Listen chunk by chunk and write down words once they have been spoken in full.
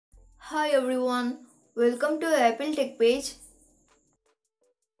Hi everyone, welcome to Apple TechPage.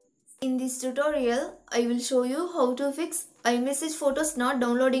 In this tutorial, I will show you how to fix iMessage photos not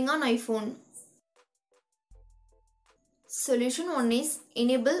downloading on iPhone. Solution 1 is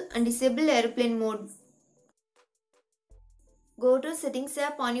Enable and Disable Airplane Mode. Go to Settings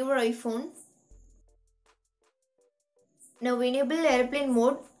app on your iPhone. Now enable airplane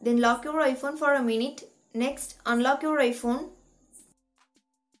mode, then lock your iPhone for a minute. Next, unlock your iPhone.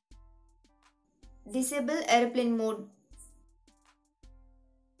 Disable airplane mode.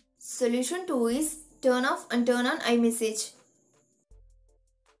 Solution 2 is turn off and turn on iMessage.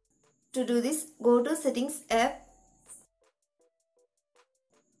 To do this, go to Settings app.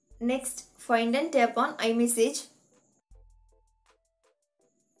 Next, find and tap on iMessage.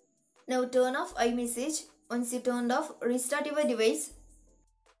 Now turn off iMessage. Once you turned off, restart your device.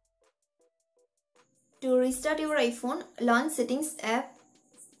 To restart your iPhone, launch Settings app.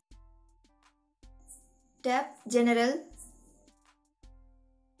 Tap General.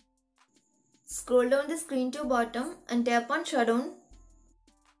 Scroll down the screen to bottom and tap on Shutdown.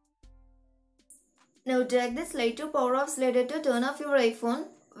 Now drag the slide to power off slider to turn off your iPhone.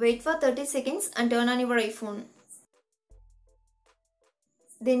 Wait for 30 seconds and turn on your iPhone.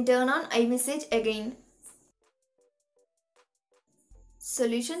 Then turn on iMessage again.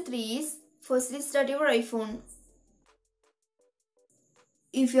 Solution 3 is first restart your iPhone.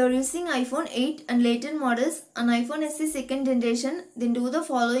 If you are using iPhone 8 and later models on iPhone SE second generation, then do the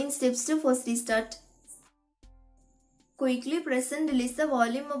following steps to first restart. Quickly press and release the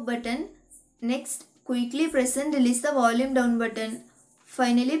volume up button. Next, quickly press and release the volume down button.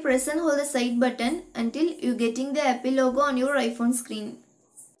 Finally, press and hold the side button until you getting the Apple logo on your iPhone screen.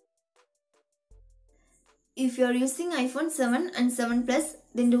 If you are using iPhone 7 and 7 Plus,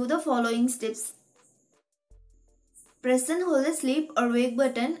 then do the following steps. Press and hold the sleep or wake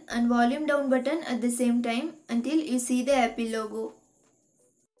button and volume down button at the same time until you see the Apple logo.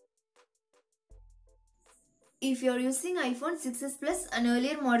 If you are using iPhone 6s Plus and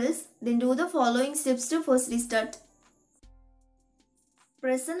earlier models, then do the following steps to first restart.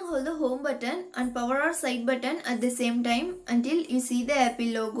 Press and hold the home button and power or side button at the same time until you see the Apple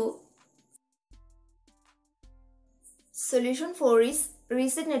logo. Solution 4 is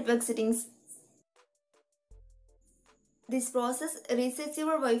Reset Network Settings. This process resets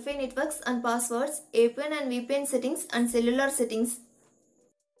your Wi-Fi networks and passwords, APN and VPN settings and cellular settings.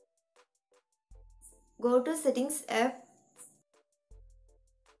 Go to Settings app.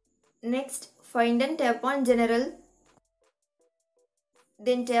 Next, find and tap on General.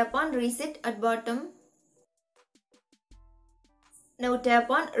 Then tap on Reset at bottom. Now tap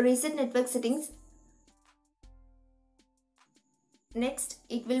on Reset Network Settings. Next,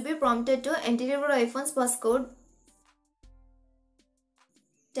 it will be prompted to enter your iPhone's passcode.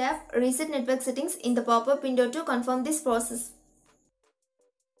 Tap Reset Network Settings in the pop-up window to confirm this process.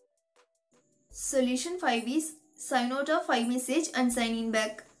 Solution 5 is sign out of iMessage and sign in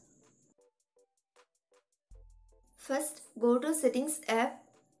back. First, go to Settings app.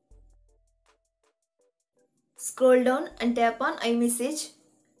 Scroll down and tap on iMessage.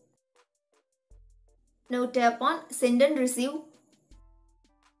 Now tap on Send and Receive.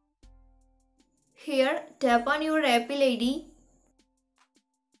 Here, tap on your Apple ID.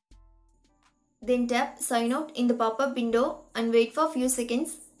 Then tap Sign Out in the pop-up window and wait for few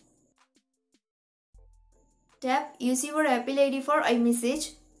seconds. Tap Use your Apple ID for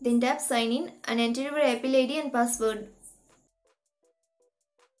iMessage. Then tap Sign In and enter your Apple ID and password.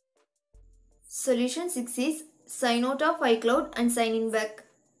 Solution 6 is Sign out of iCloud and sign in back.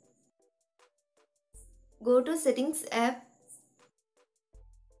 Go to Settings app.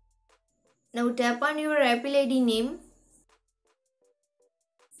 Now tap on your Apple ID name.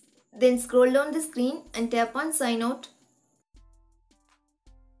 Then scroll down the screen and tap on Sign Out.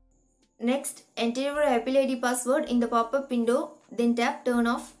 Next, enter your Apple ID password in the pop-up window, then tap Turn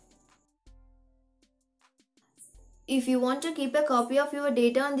Off. If you want to keep a copy of your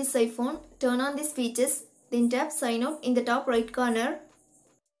data on this iPhone, turn on these features, then tap Sign Out in the top right corner.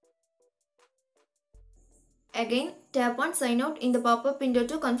 Again, tap on Sign Out in the pop-up window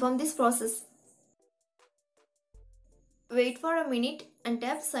to confirm this process. Wait for a minute and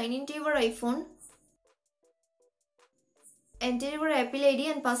tap Sign into your iPhone. Enter your Apple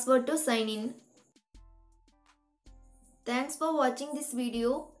ID and password to sign in. Thanks for watching this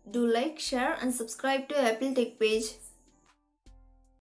video. Do like, share and subscribe to Apple TechPage.